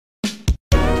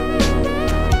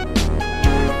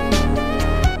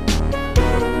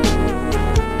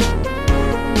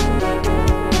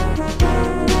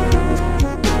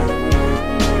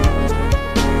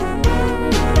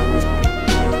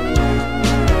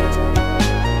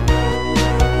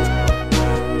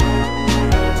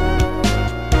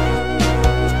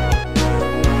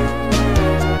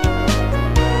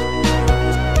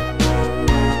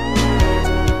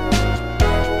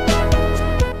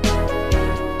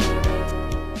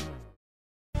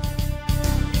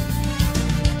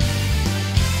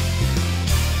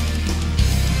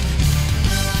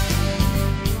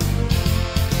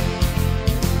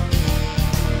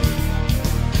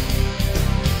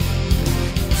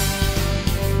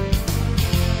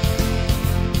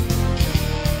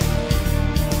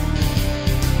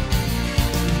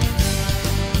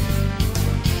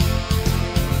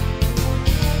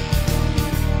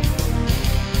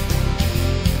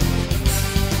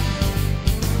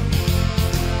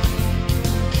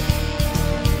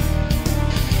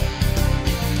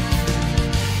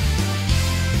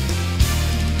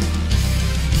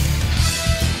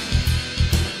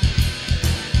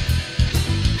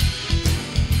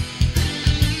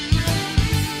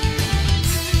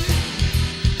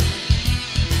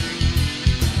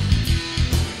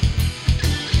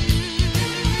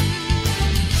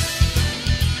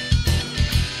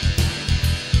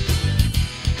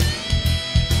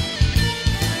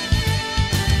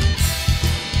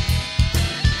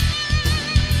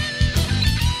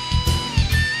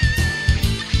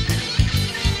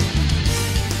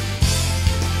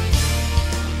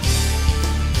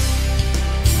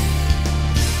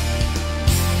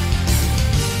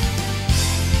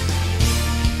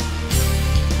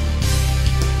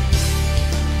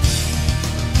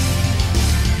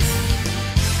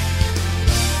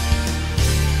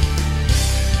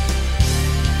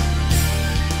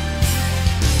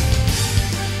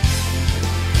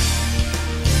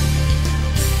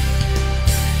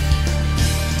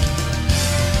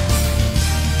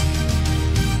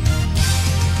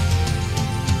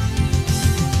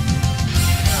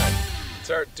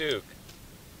Art Duke.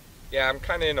 Yeah, I'm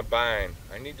kinda in a bind.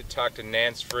 I need to talk to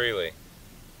Nance Freeley.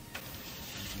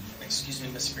 Excuse me,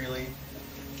 Miss Freeley.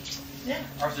 Yeah.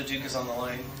 Arthur Duke is on the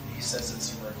line. He says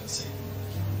it's an emergency.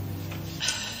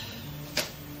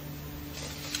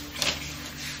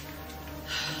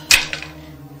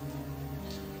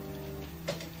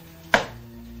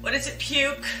 What is it,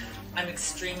 Puke? I'm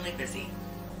extremely busy.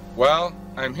 Well,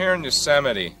 I'm here in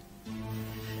Yosemite.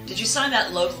 Did you sign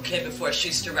that local kid before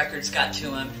Schuster Records got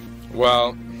to him?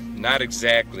 Well, not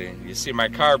exactly. You see, my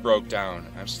car broke down.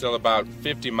 I'm still about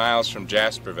 50 miles from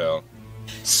Jasperville.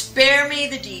 Spare me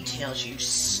the details, you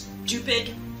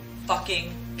stupid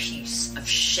fucking piece of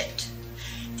shit.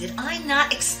 Did I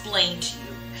not explain to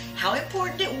you how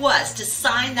important it was to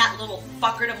sign that little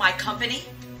fucker to my company?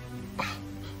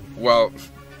 Well,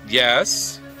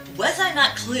 yes. Was I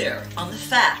not clear on the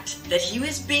fact that he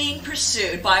was being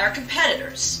pursued by our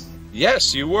competitors?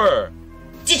 Yes, you were.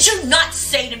 Did you not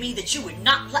say to me that you would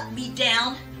not let me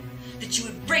down? That you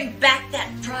would bring back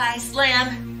that prize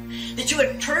lamb? That you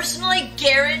would personally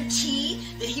guarantee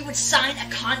that he would sign a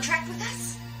contract with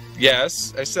us?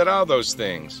 Yes, I said all those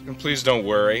things. And please don't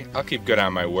worry, I'll keep good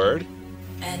on my word.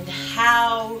 And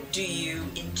how do you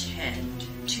intend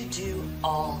to do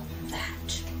all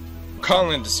that?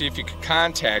 Calling to see if you could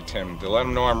contact him to let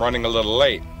him know I'm running a little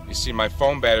late. You see, my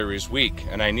phone battery is weak,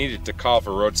 and I needed to call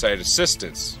for roadside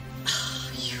assistance.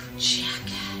 Oh, you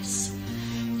jackass.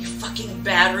 Your fucking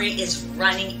battery is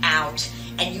running out,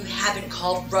 and you haven't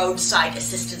called roadside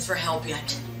assistance for help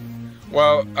yet.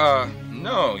 Well,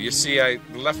 no. You see, I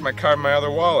left my card in my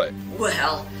other wallet.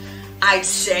 Well, I'd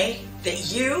say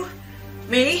that you,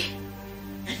 me,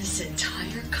 and this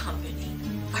entire company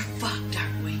are fucked,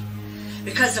 aren't we?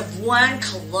 Because of one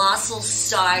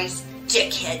colossal-sized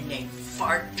dickhead named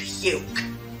Fart Puke.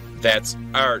 That's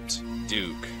Art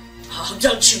Duke. Oh,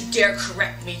 don't you dare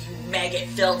correct me, you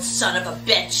maggot-filled son of a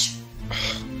bitch.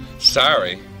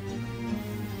 Sorry.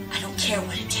 I don't care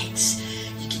what it takes.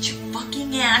 You get your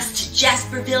fucking ass to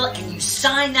Jasperville and you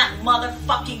sign that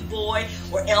motherfucking boy,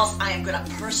 or else I am gonna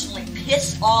personally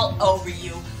piss all over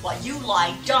you while you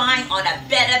lie dying on a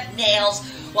bed of nails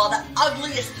while the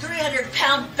ugliest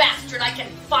 300-pound bastard I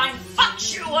can find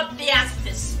fucks you up the ass with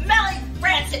his smelly,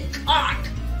 rancid cock.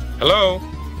 Hello?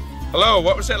 Hello,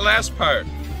 what was that last part?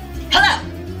 Hello?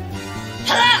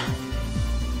 Hello?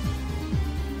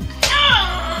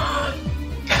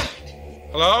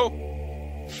 Hello?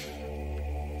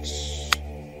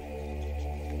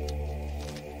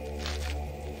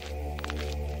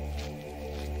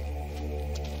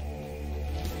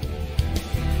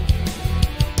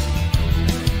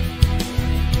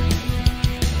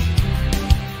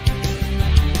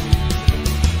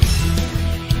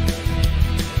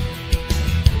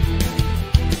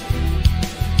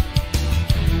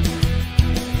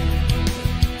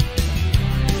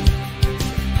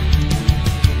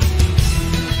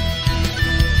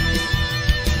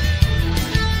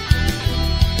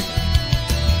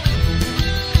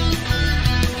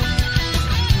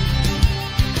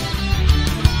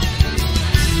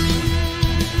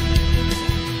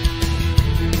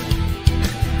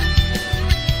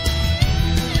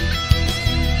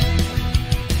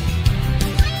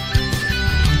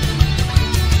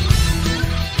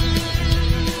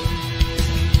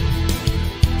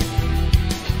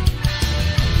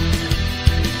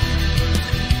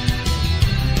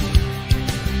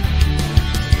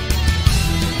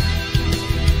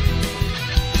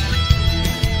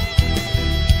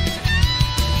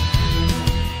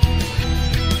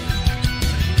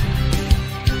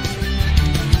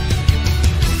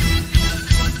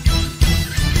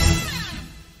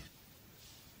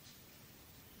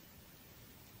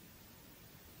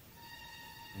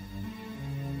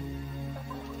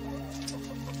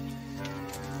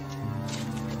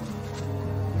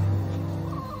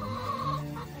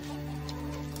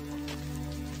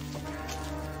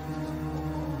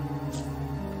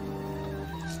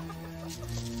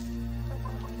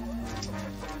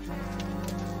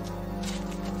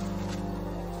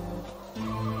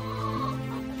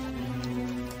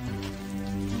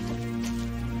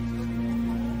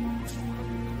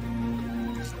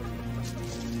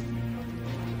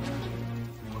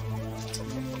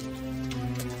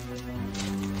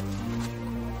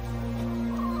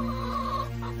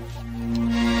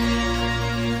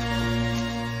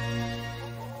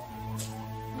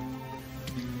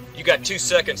 You got 2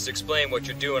 seconds to explain what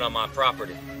you're doing on my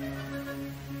property.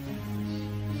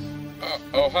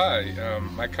 Oh, hi.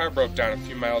 My car broke down a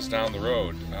few miles down the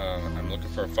road. I'm looking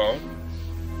for a phone.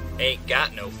 Ain't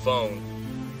got no phone.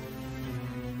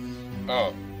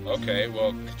 Oh, okay.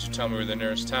 Well, could you tell me where the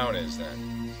nearest town is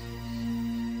then?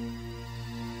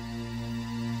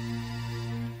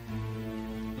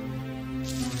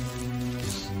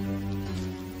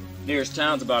 Nearest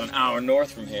town's about an hour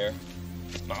north from here.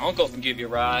 My uncle can give you a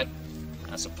ride,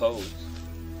 I suppose.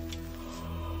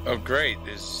 Oh, great.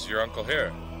 Is your uncle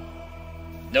here?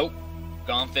 Nope.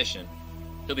 Gone fishing.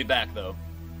 He'll be back, though.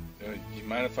 You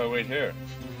mind if I wait here?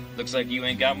 Looks like you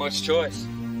ain't got much choice.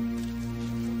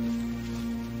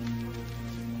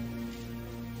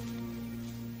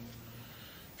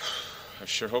 I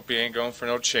sure hope he ain't going for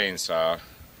no chainsaw.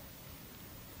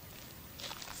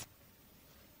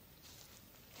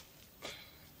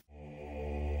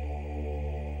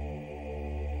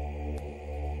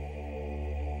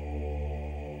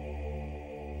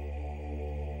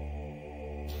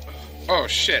 Oh,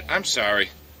 shit, I'm sorry.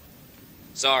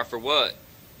 Sorry for what?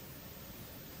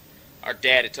 Our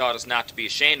daddy taught us not to be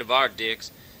ashamed of our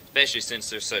dicks, especially since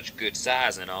they're such good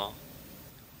size and all.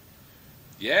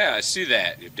 Yeah, I see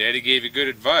that. Your daddy gave you good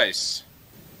advice.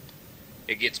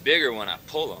 It gets bigger when I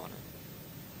pull on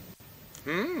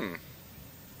it.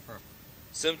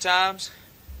 Sometimes,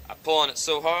 I pull on it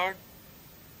so hard,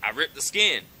 I rip the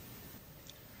skin.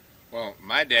 Well,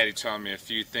 my daddy taught me a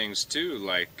few things too,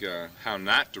 like how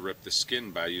not to rip the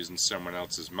skin by using someone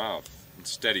else's mouth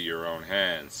instead of your own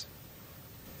hands.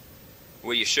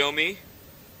 Will you show me?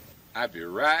 I'd be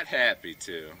right happy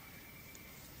to.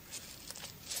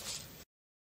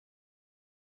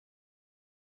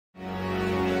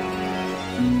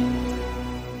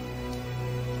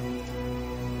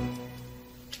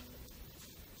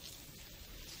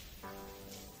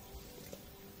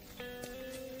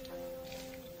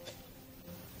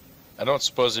 I don't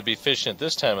suppose they'd be fishing at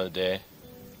this time of the day.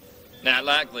 Not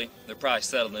likely. They're probably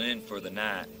settling in for the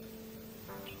night.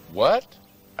 What?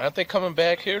 Aren't they coming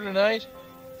back here tonight?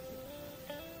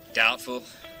 Doubtful.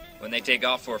 When they take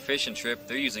off for a fishing trip,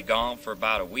 they're usually gone for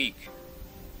about a week.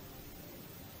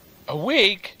 A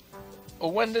week?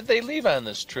 Well, when did they leave on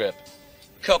this trip?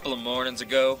 Couple of mornings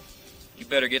ago. You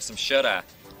better get some shut-eye.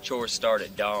 Chores start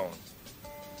at dawn.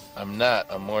 I'm not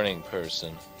a morning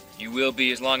person. You will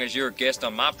be as long as you're a guest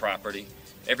on my property.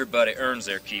 Everybody earns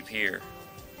their keep here.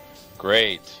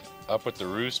 Great. Up with the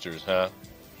roosters, huh?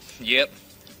 Yep.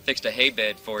 Fixed a hay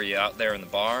bed for you out there in the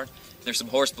barn. There's some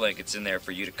horse blankets in there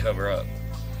for you to cover up.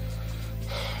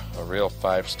 A real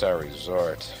five-star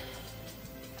resort.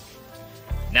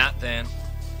 Not then.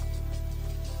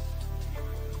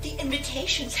 The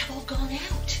invitations have all gone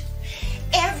out.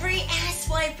 Every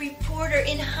asswipe reporter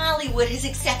in Hollywood has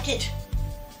accepted.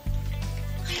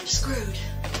 I am screwed.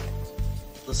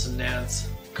 Listen, Nance,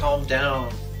 calm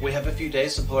down. We have a few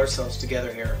days to pull ourselves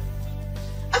together here.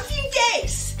 A few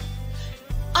days!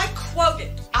 I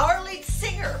quoted our lead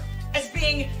singer as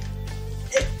being...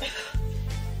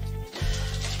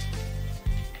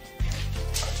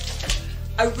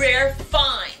 a rare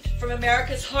find from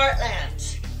America's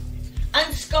heartland.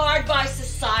 Unscarred by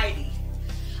society.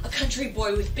 A country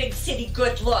boy with big city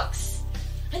good looks.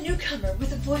 A newcomer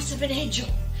with the voice of an angel.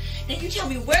 Now you tell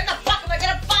me, where in the fuck am I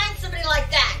gonna find somebody like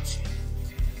that?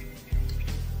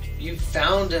 You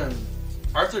found him.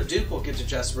 Arthur Duke will get to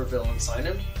Jasperville and sign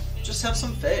him. Just have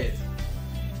some faith.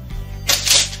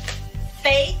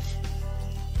 Faith?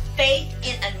 Faith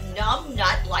in a numb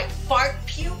nut like fart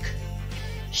puke?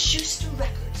 Schuster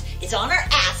Records is on our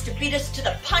ass to beat us to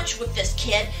the punch with this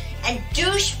kid, and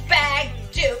douchebag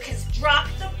Duke has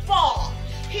dropped the ball.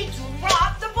 He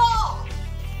dropped the ball!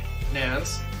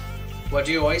 Nance, what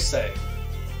do you always say?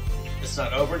 It's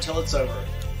not over until it's over.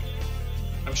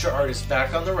 I'm sure Art is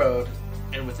back on the road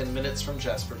and within minutes from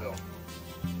Jasperville.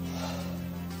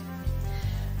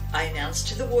 I announced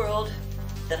to the world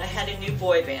that I had a new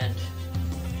boy band.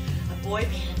 A boy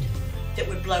band that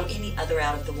would blow any other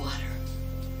out of the water.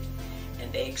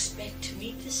 And they expect to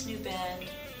meet this new band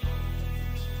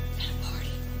at a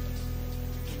party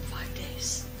in 5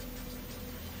 days.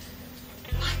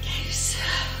 5 days.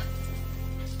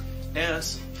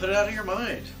 Nance, put it out of your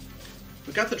mind.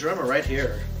 We got the drummer right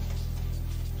here.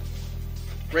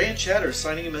 Ray and Chad are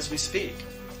signing him as we speak.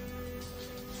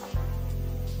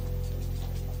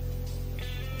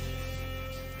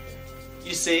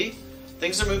 You see,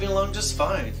 things are moving along just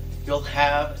fine. You'll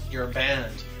have your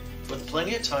band, with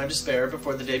plenty of time to spare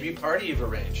before the debut party you've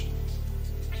arranged.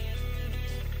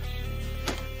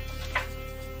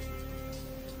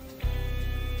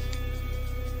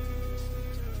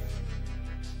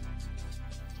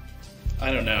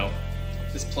 I don't know.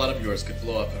 This plot of yours could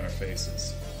blow up in our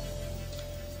faces.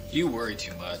 You worry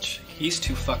too much. He's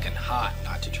too fucking hot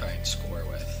not to try and score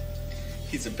with.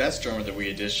 He's the best drummer that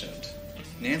we auditioned.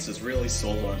 Nance is really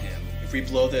sold on him. If we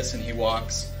blow this and he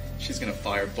walks, she's gonna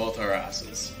fire both our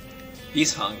asses.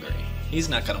 He's hungry. He's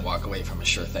not gonna walk away from a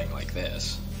sure thing like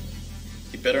this.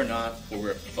 He better not, or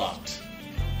we're fucked.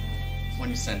 When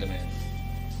you send him in.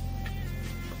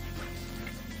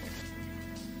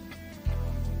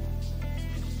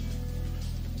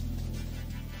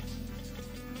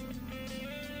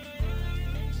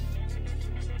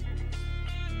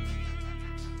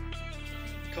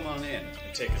 come on in and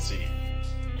take a seat.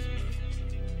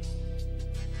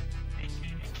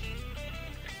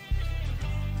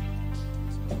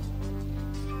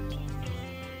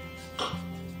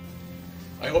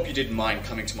 I hope you didn't mind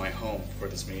coming to my home for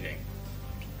this meeting.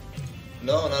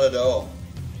 No, not at all.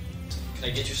 Can I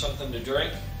get you something to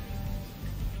drink?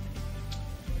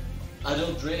 I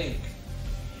don't drink.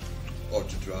 Or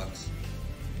do drugs.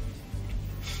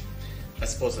 I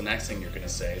suppose the next thing you're gonna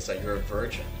say is that you're a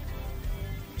virgin.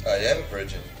 I am a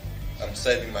virgin. I'm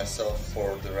saving myself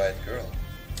for the right girl.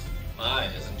 My,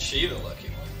 isn't she the lucky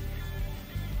one?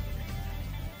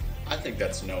 I think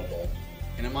that's noble.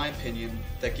 And in my opinion,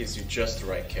 that gives you just the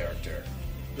right character.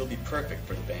 You'll be perfect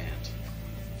for the band.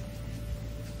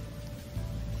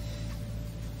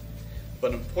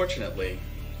 But unfortunately,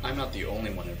 I'm not the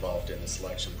only one involved in the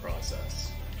selection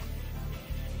process.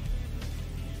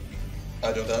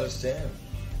 I don't understand.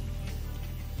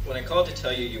 When I called to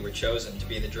tell you you were chosen to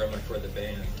be the drummer for the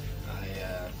band,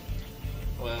 I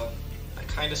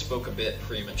kind of spoke a bit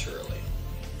prematurely.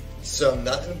 So I'm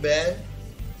not in a band?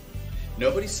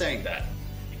 Nobody's saying that.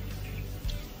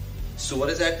 So what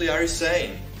exactly are you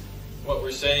saying? What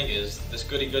we're saying is, this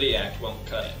goody-goody act won't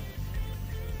cut it.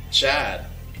 Chad.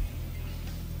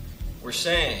 We're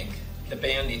saying the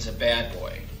band needs a bad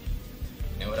boy.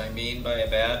 You know what I mean by a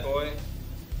bad boy?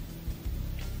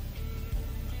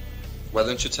 Why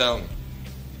don't you tell me?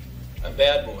 A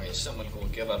bad boy is someone who will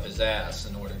give up his ass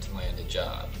in order to land a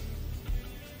job.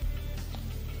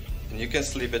 And you can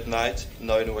sleep at night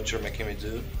knowing what you're making me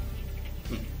do?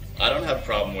 I don't have a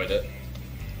problem with it.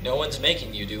 No one's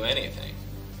making you do anything.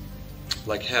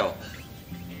 Like hell.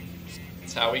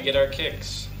 It's how we get our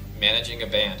kicks. Managing a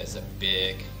band is a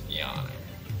big honor.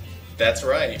 That's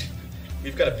right.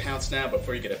 You've got to pounce now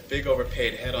before you get a big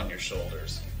overpaid head on your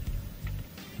shoulders.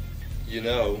 You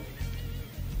know,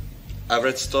 I've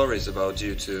read stories about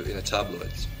you two in the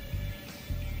tabloids.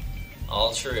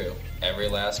 All true. Every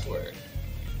last word.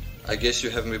 I guess you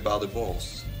have me by the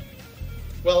balls.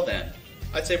 Well then,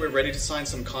 I'd say we're ready to sign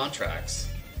some contracts.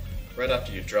 Right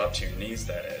after you drop to your knees,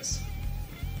 that is.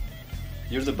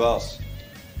 You're the boss.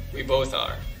 We both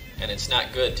are. And it's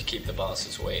not good to keep the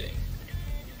bosses waiting.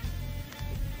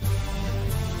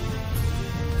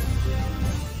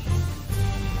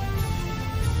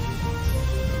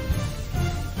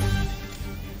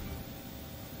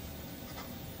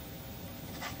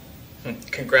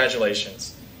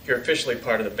 Congratulations. You're officially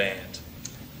part of the band.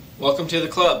 Welcome to the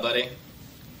club, buddy.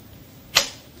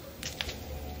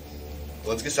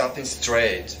 Let's get something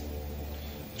straight.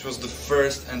 It was the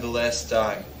first and the last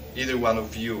time either one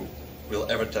of you will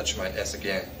ever touch my ass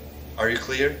again. Are you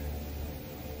clear?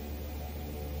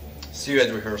 See you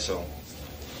at rehearsal.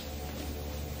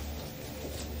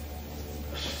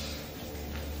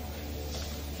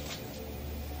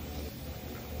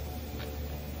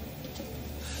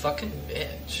 Fucking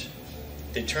bitch.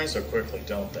 They turn so quickly,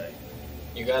 don't they?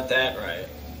 You got that right.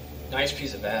 Nice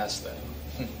piece of ass,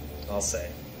 though. I'll say.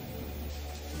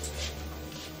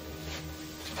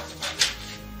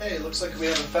 Hey, looks like we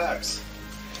have a fax.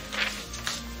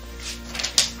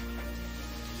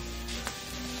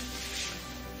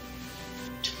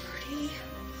 Dirty,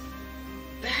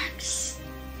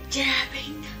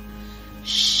 backstabbing,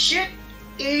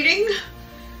 shit-eating,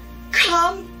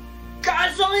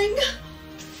 cum-guzzling,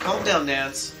 Calm down,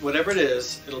 Nance. Whatever it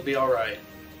is, it'll be alright.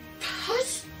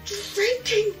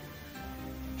 puss-drinking,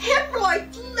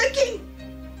 hemorrhoid-licking,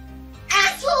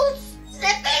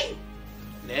 asshole-sniffing,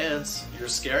 Nance, you're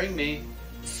scaring me.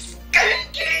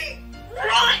 skanky,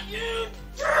 rotten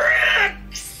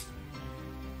pricks!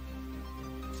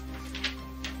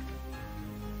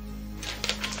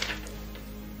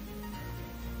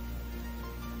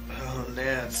 Oh,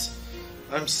 Nance.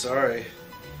 I'm sorry.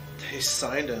 They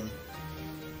signed him.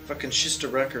 Fucking Schuster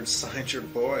Records signed your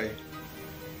boy.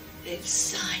 They've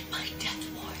signed my death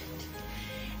warrant.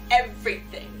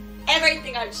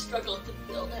 Everything I've struggled to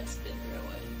build has been ruined.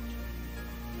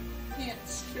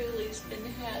 Nance Freeley's been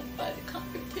had by the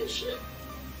competition.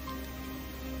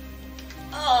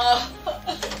 Oh.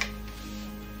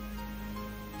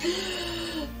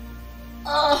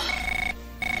 Oh.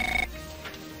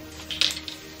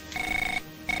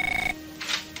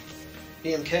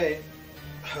 BMK.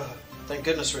 Thank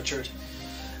goodness, Richard.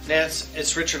 Nance,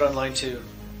 it's Richard on line 2.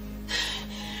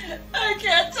 I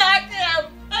can't talk to him.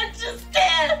 I just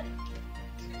can't.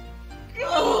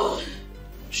 Oh.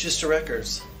 Schuster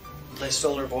Records. They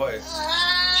stole her voice.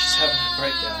 She's having a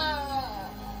breakdown.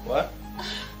 What?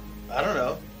 I don't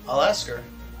know. I'll ask her.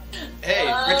 Hey,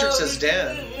 Richard says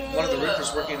Dan, one of the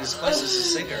roofers working in his place, is a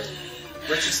singer.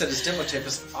 Richard said his demo tape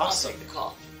is I'll awesome. take the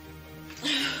call.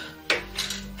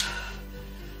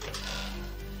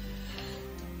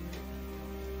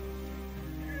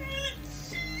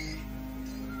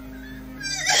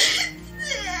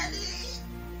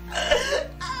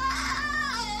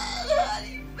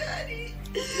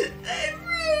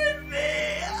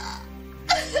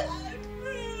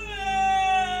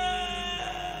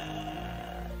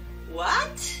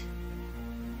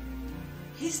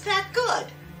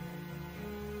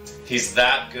 He's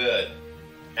that good.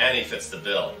 And he fits the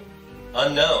bill.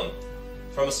 Unknown.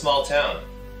 From a small town.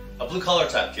 A blue-collar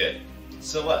type kid.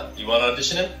 So what, you want to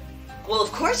audition him? Well,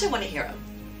 of course I want to hear him.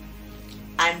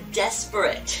 I'm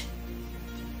desperate.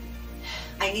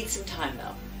 I need some time,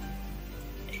 though.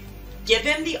 Give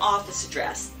him the office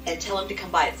address and tell him to come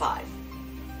by at 5.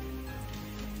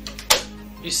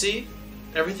 You see?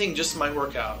 Everything just might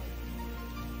work out.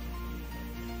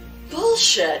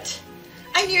 Bullshit!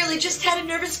 I nearly just had a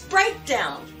nervous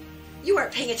breakdown. You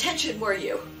weren't paying attention, were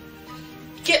you?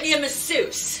 Get me a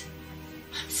masseuse.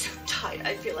 I'm so tight,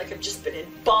 I feel like I've just been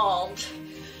embalmed.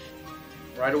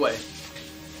 Right away.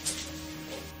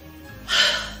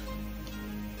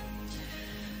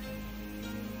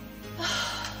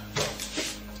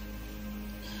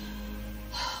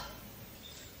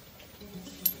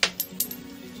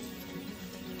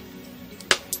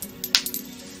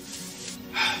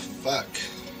 Fuck.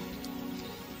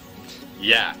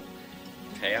 Yeah.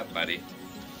 Pay up, buddy.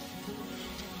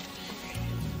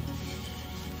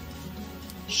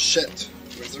 Shit.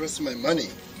 Where's the rest of my money?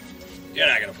 You're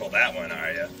not gonna pull that one,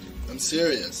 are you? I'm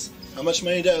serious. How much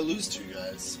money did I lose to you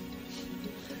guys?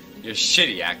 You're a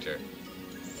shitty actor.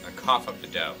 Now cough up the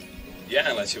dough. Yeah,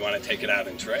 unless you want to take it out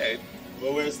in trade.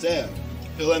 Well, where's Dan?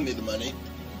 He'll lend me the money.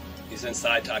 He's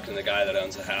inside talking to the guy that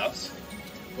owns the house.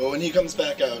 Well, when he comes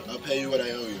back out, I'll pay you what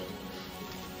I owe you.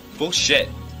 Bullshit.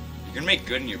 You're gonna make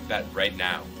good on your bet right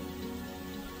now.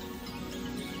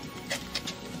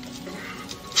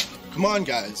 Come on,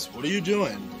 guys. What are you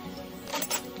doing?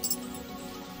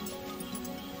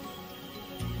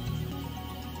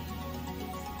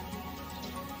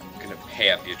 I'm gonna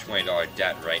pay up your $20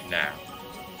 debt right now.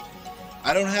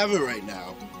 I don't have it right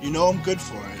now. You know I'm good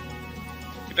for it.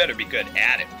 You better be good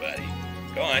at it, buddy.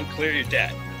 Go on, clear your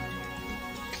debt.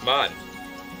 Come on.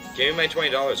 Give me my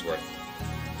 $20 worth.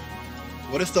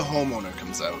 What if the homeowner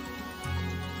comes out?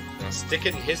 Now stick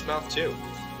it in his mouth too.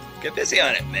 Get busy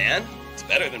on it, man. It's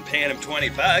better than paying him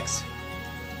 $20.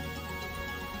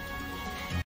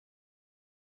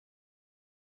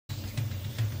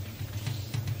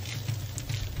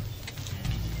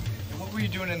 What were you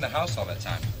doing in the house all that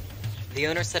time? The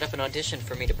owner set up an audition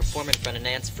for me to perform in front of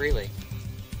Nance Freeley.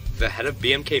 The head of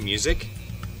BMK Music?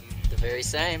 The very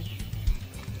same.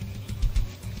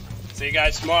 See you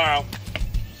guys tomorrow.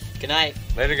 Good night.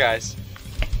 Later, guys.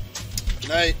 Good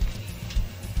night.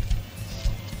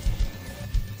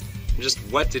 Just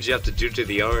what did you have to do to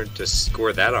the owner to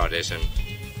score that audition?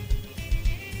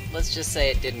 Let's just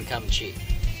say it didn't come cheap.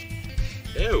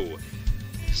 Ew.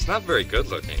 It's not very good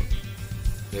looking.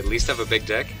 You at least have a big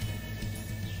dick?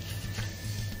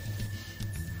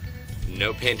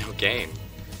 No pain, no gain.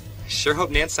 I sure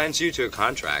hope Nance signs you to a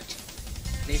contract.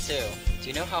 Me too. Do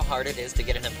you know how hard it is to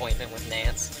get an appointment with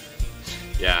Nance?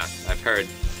 Yeah, I've heard.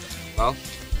 Well,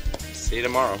 see you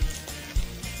tomorrow.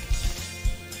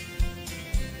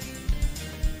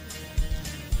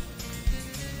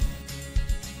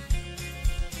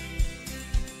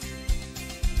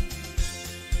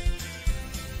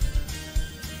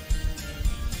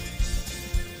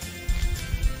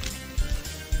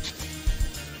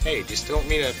 Hey, do you still want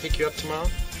me to pick you up tomorrow?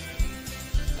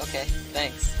 Okay,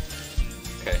 thanks.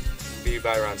 Okay, be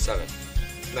by around 7.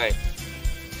 Night.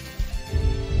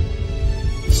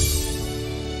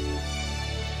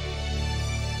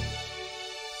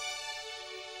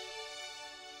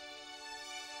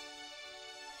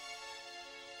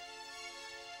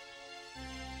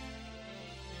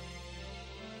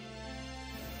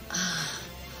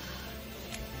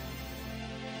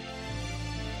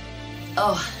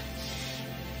 Oh,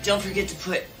 don't forget to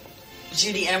put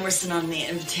Judy Emerson on the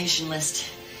invitation list.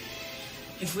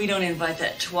 If we don't invite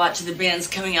that twat to the band's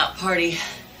coming out party,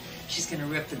 she's gonna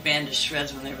rip the band to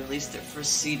shreds when they release their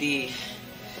first CD.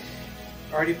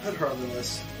 Already put her on the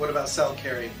list. What about Sal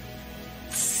Carey?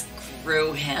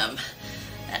 Screw him.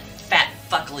 That fat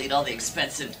fuck will eat all the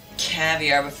expensive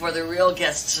caviar before the real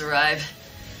guests arrive.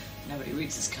 Nobody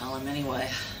reads his column anyway.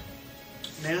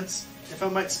 Nance, if I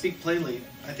might speak plainly,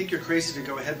 I think you're crazy to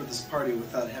go ahead with this party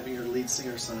without having your lead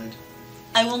singer signed.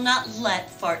 I will not let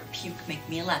fart puke make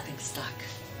me a laughingstock.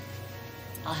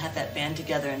 I'll have that band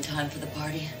together in time for the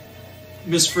party.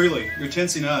 Miss Freeley, you're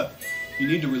tensing up. You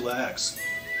need to relax.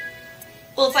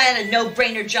 Well, if I had a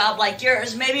no-brainer job like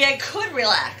yours, maybe I could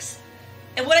relax.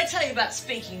 And what'd I tell you about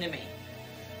speaking to me?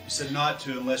 You said not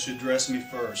to unless you address me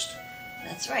first.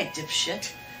 That's right,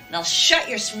 dipshit. And I'll shut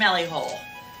your smelly hole.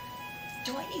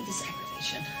 Do I need this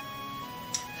aggravation?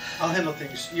 I'll handle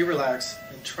things. You relax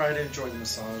and try to enjoy the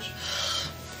massage.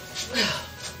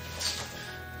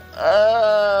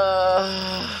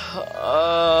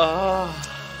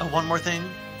 One more thing.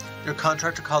 Your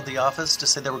contractor called the office to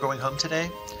say they were going home today.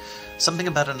 Something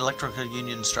about an electrical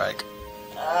union strike.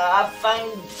 Fine.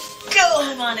 Go,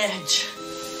 I'm on edge.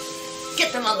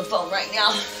 Get them on the phone right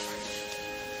now.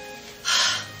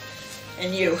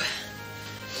 And you,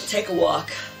 take a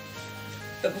walk.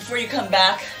 But before you come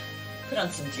back, put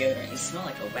on some deodorant. You smell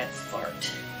like a wet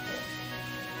fart.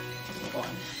 Go on.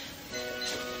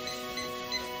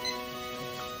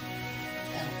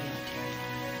 That'll be okay.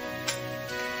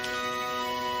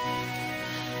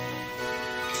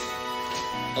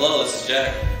 Hello, this is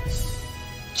Jack.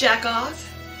 Jack off?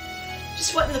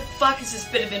 Just what in the fuck is this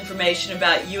bit of information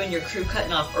about you and your crew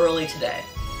cutting off early today?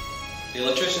 The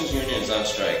electricians' union is on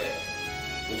strike.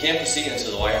 We can't proceed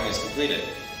until the wiring is completed.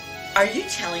 Are you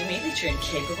telling me that you're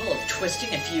incapable of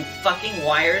twisting a few fucking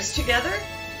wires together?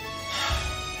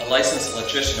 A licensed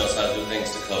electrician knows how to do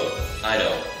things to code. I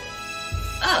don't.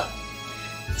 Oh.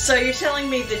 So you're telling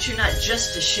me that you're not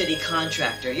just a shitty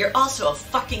contractor, you're also a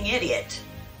fucking idiot.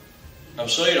 I'm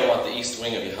sure you don't want the east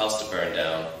wing of your house to burn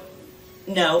down.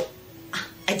 No,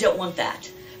 I don't want that.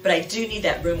 But I do need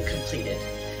that room completed.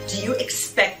 Do you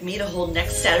expect me to hold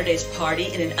next Saturday's party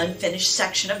in an unfinished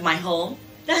section of my home?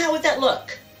 Now how would that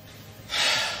look?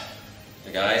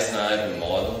 The guys and I have been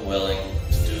more than willing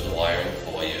to do the wiring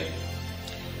for you.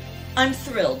 I'm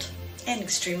thrilled and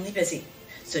extremely busy,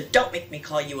 so don't make me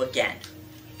call you again.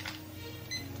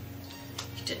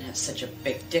 If you didn't have such a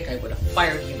big dick, I would have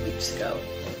fired you weeks ago.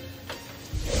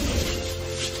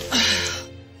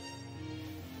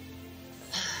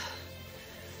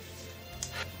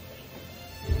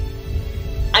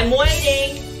 I'm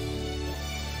waiting!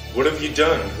 What have you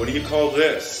done? What do you call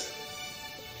this?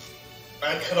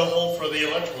 I cut a hole for the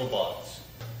electrical box.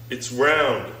 It's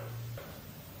round.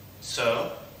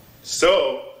 So?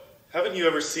 So? Haven't you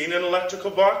ever seen an electrical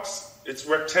box? It's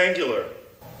rectangular.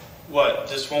 What,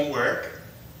 this won't work?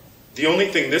 The only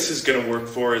thing this is going to work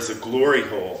for is a glory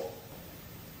hole.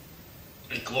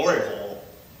 A glory hole?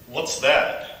 What's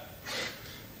that?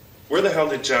 Where the hell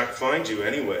did Jack find you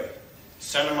anyway?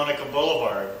 Santa Monica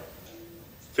Boulevard.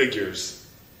 Figures.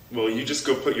 Well, you just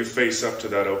go put your face up to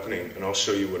that opening and I'll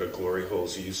show you what a glory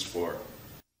hole's used for.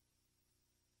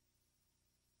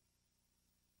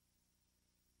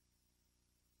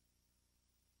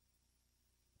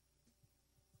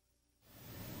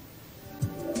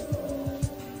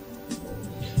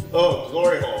 Oh,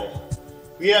 glory hole.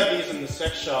 We have these in the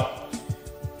sex shop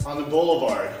on the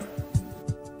boulevard.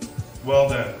 Well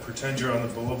then, pretend you're on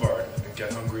the boulevard and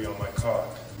get hungry on my cock.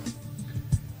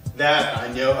 That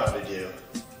I know how to do.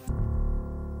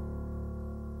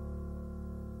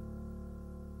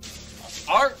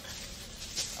 Art,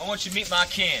 I want you to meet my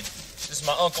kin. This is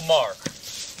my Uncle Mark.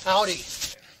 Howdy.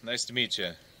 Nice to meet you.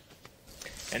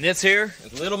 And this here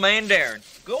is little man Darren.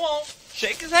 Go on,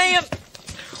 shake his hand.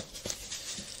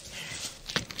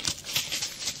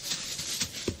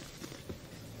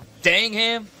 Dang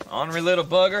him, ornery little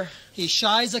bugger. He's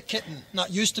shy as a kitten,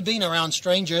 not used to being around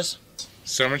strangers.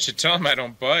 Someone should tell him I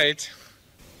don't bite.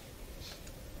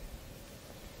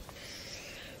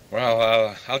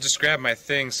 Well, I'll just grab my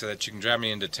things so that you can drive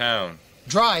me into town.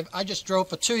 Drive? I just drove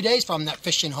for 2 days from that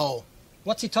fishing hole.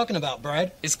 What's he talking about,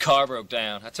 Brad? His car broke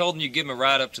down. I told him you'd give him a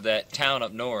ride up to that town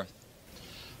up north.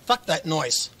 Fuck that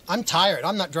noise. I'm tired.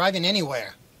 I'm not driving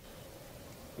anywhere.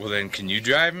 Well then, can you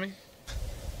drive me?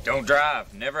 Don't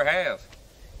drive. Never have.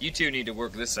 You two need to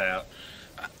work this out.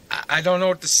 I don't know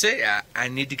what to say. I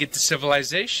need to get to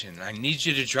civilization. I need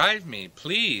you to drive me,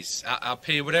 please. I'll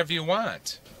pay you whatever you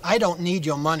want. I don't need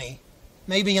your money.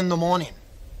 Maybe in the morning.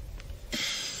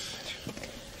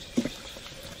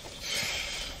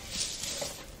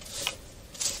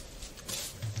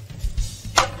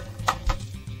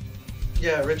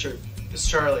 Yeah, Richard. It's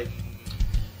Charlie.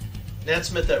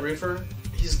 Nance met that roofer.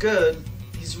 He's good.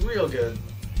 He's real good.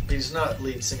 But he's not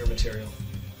lead singer material.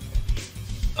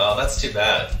 Oh, that's too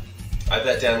bad. I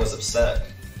bet Dan was upset.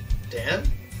 Dan?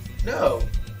 No.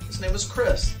 His name was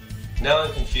Chris. Now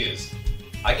I'm confused.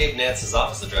 I gave Nance's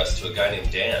office address to a guy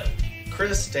named Dan.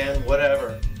 Chris, Dan,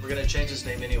 whatever. We're gonna change his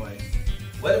name anyway.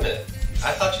 Wait a minute.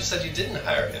 I thought you said you didn't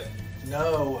hire him.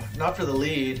 No, not for the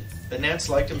lead. But Nance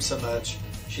liked him so much,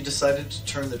 she decided to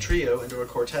turn the trio into a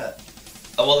quartet.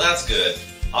 Oh, well, that's good.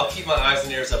 I'll keep my eyes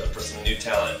and ears open for some new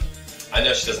talent. I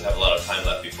know she doesn't have a lot of time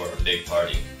left before her big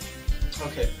party.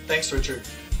 Okay, thanks, Richard.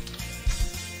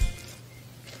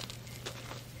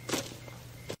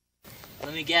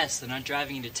 Let me guess, they're not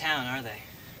driving into town, are they?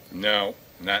 No,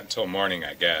 not until morning,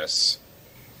 I guess.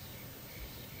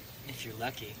 If you're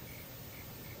lucky.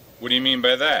 What do you mean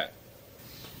by that?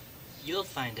 You'll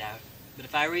find out. But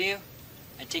if I were you,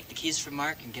 I'd take the keys from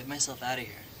Mark and get myself out of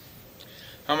here.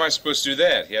 How am I supposed to do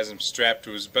that? He has him strapped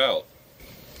to his belt.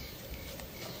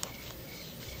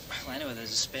 Well, I know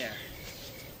there's a spare.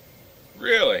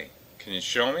 Really? Can you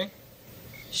show me?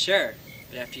 Sure,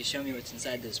 but after you show me what's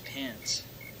inside those pants.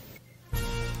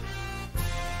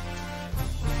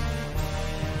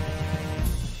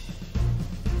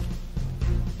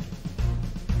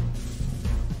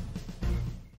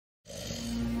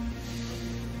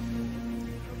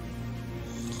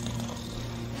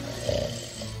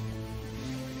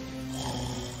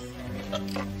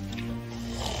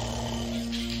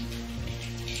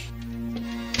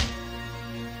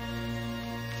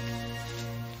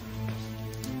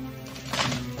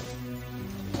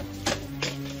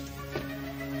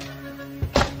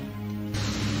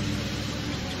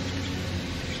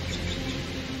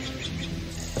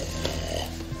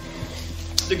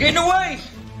 They're getting away!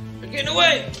 They're getting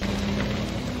away!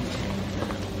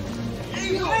 Hey,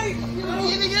 you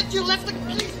idiot! You left the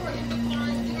police for him.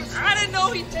 I didn't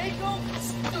know he'd take them!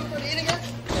 Stupid idiot!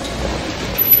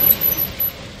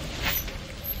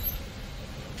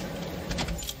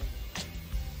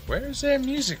 Where's that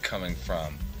music coming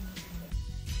from?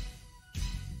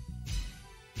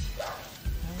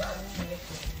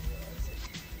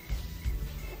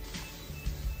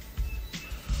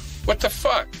 What the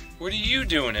fuck? What are you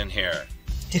doing in here?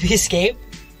 Did we escape?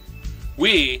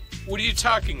 We? What are you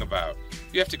talking about?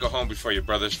 You have to go home before your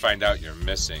brothers find out you're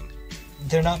missing.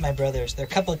 They're not my brothers. They're a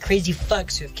couple of crazy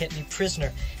fucks who have kept me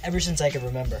prisoner ever since I could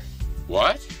remember.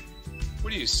 What?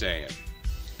 What are you saying?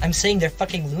 I'm saying they're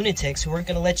fucking lunatics who weren't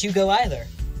gonna let you go either.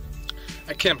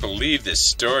 I can't believe this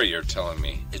story you're telling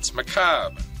me. It's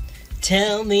macabre.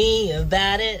 Tell me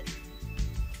about it.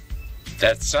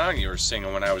 That song you were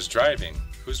singing when I was driving,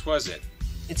 whose was it?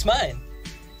 It's mine.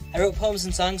 I wrote poems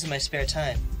and songs in my spare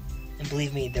time. And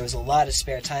believe me, there was a lot of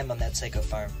spare time on that psycho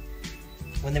farm.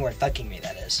 When they weren't fucking me,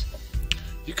 that is.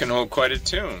 You can hold quite a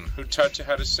tune. Who taught you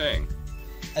how to sing?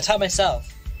 I taught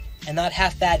myself. And not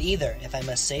half bad either, if I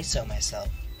must say so myself.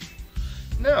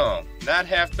 No, not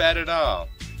half bad at all.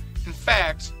 In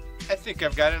fact, I think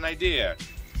I've got an idea.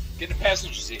 Get in the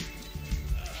passenger seat.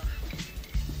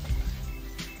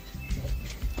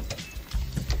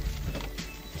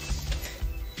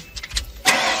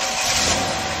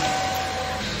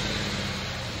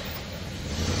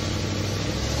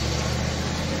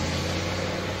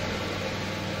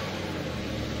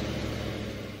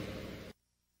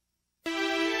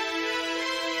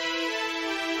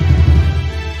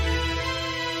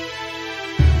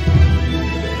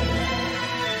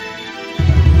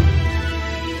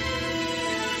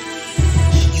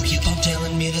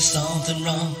 There's something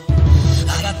wrong.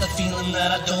 I got the feeling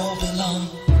that I don't belong.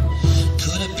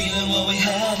 Could it be that what we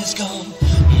had is gone?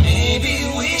 Maybe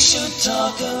we should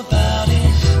talk about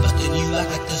it, but then you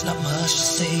act like there's not much to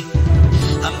say.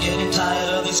 I'm getting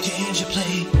tired of these games you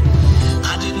play.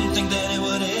 I didn't think that it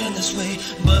would end this way,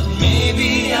 but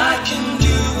maybe I can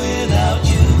do without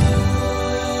you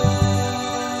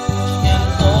and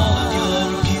all of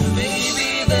your abuse.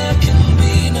 Maybe there can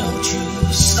be no truth.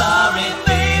 Sorry,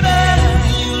 baby.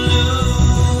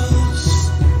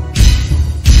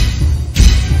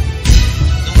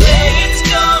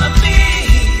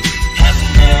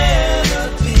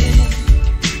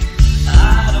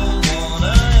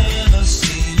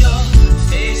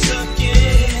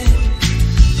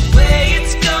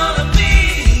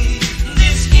 This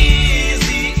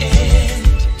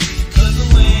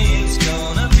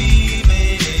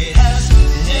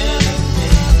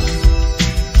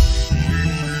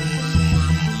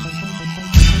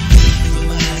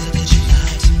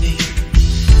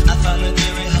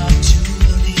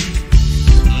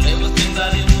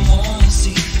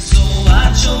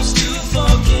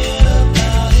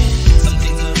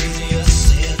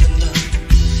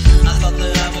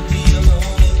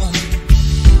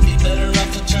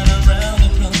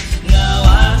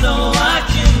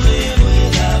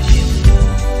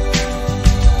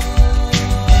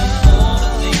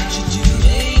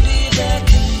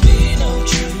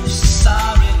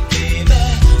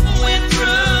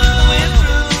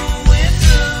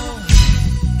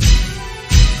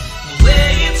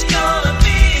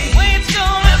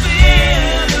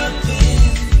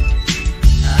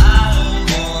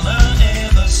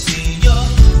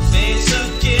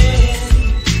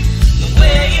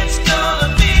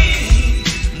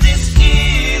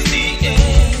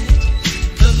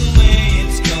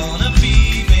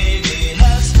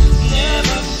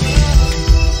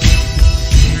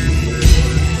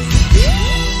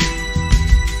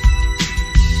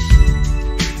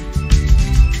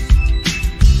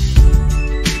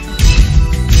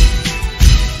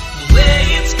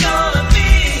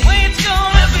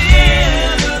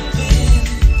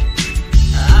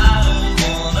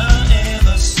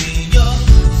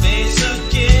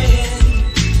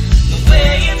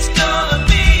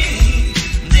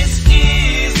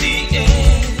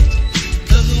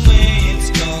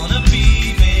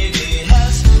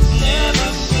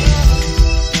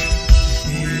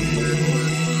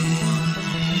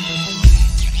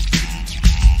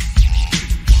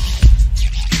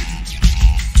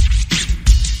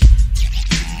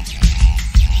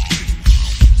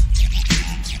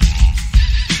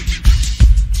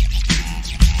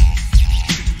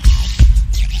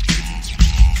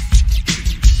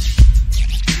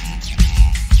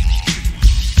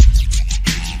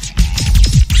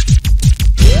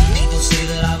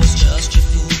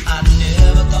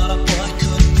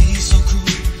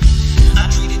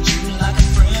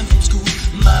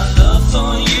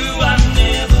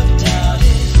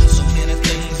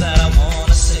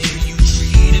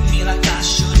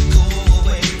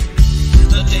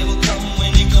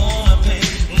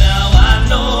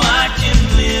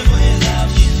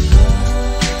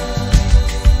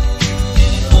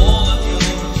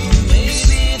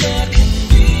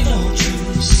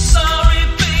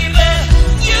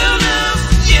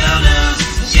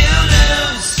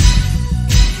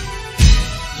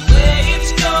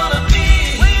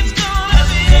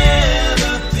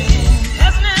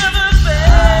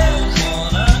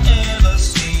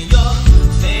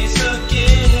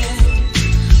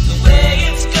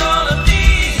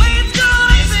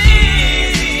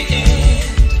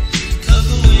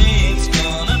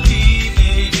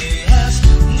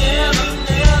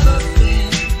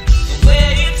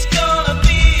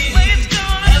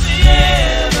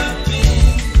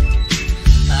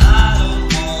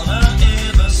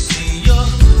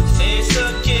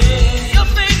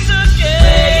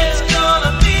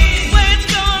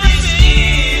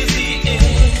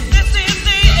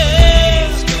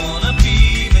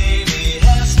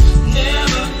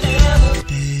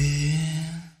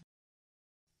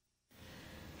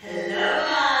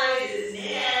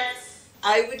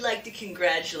I would like to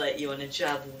congratulate you on a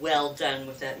job well done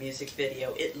with that music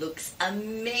video. It looks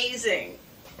amazing.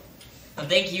 And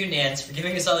thank you, Nance, for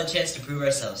giving us all a chance to prove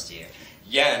ourselves to you.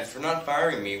 Yeah, and for not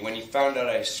firing me when you found out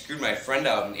I screwed my friend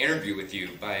out in an interview with you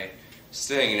by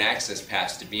stealing an access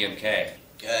pass to BMK.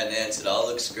 Yeah, Nance, it all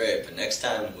looks great, but next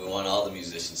time we want all the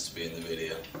musicians to be in the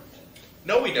video.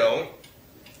 No, we don't.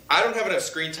 I don't have enough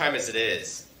screen time as it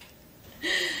is.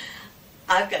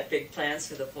 I've got big plans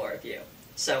for the four of you,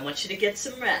 so I want you to get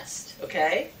some rest,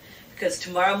 okay? Because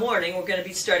tomorrow morning we're going to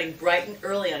be starting bright and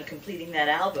early on completing that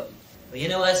album. Well, you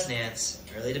know us, Nance.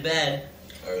 Early to bed.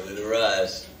 Early to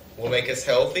rise. Will make us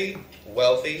healthy,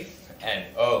 wealthy, and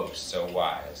oh so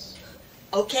wise.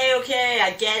 Okay,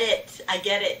 I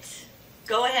get it.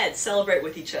 Go ahead, celebrate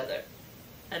with each other.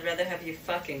 I'd rather have you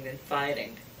fucking than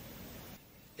fighting.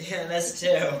 Yeah, us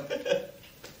too.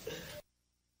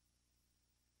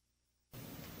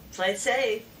 Play it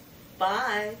safe.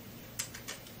 Bye.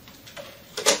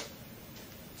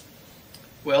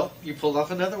 Well, you pulled off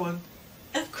another one.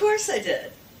 Of course I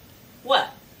did.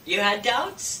 What? You had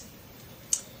doubts?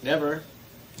 Never.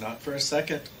 Not for a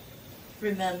second.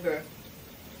 Remember,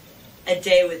 a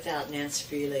day without Nance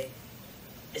Freeley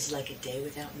is like a day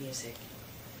without music.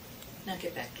 Now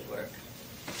get back to work.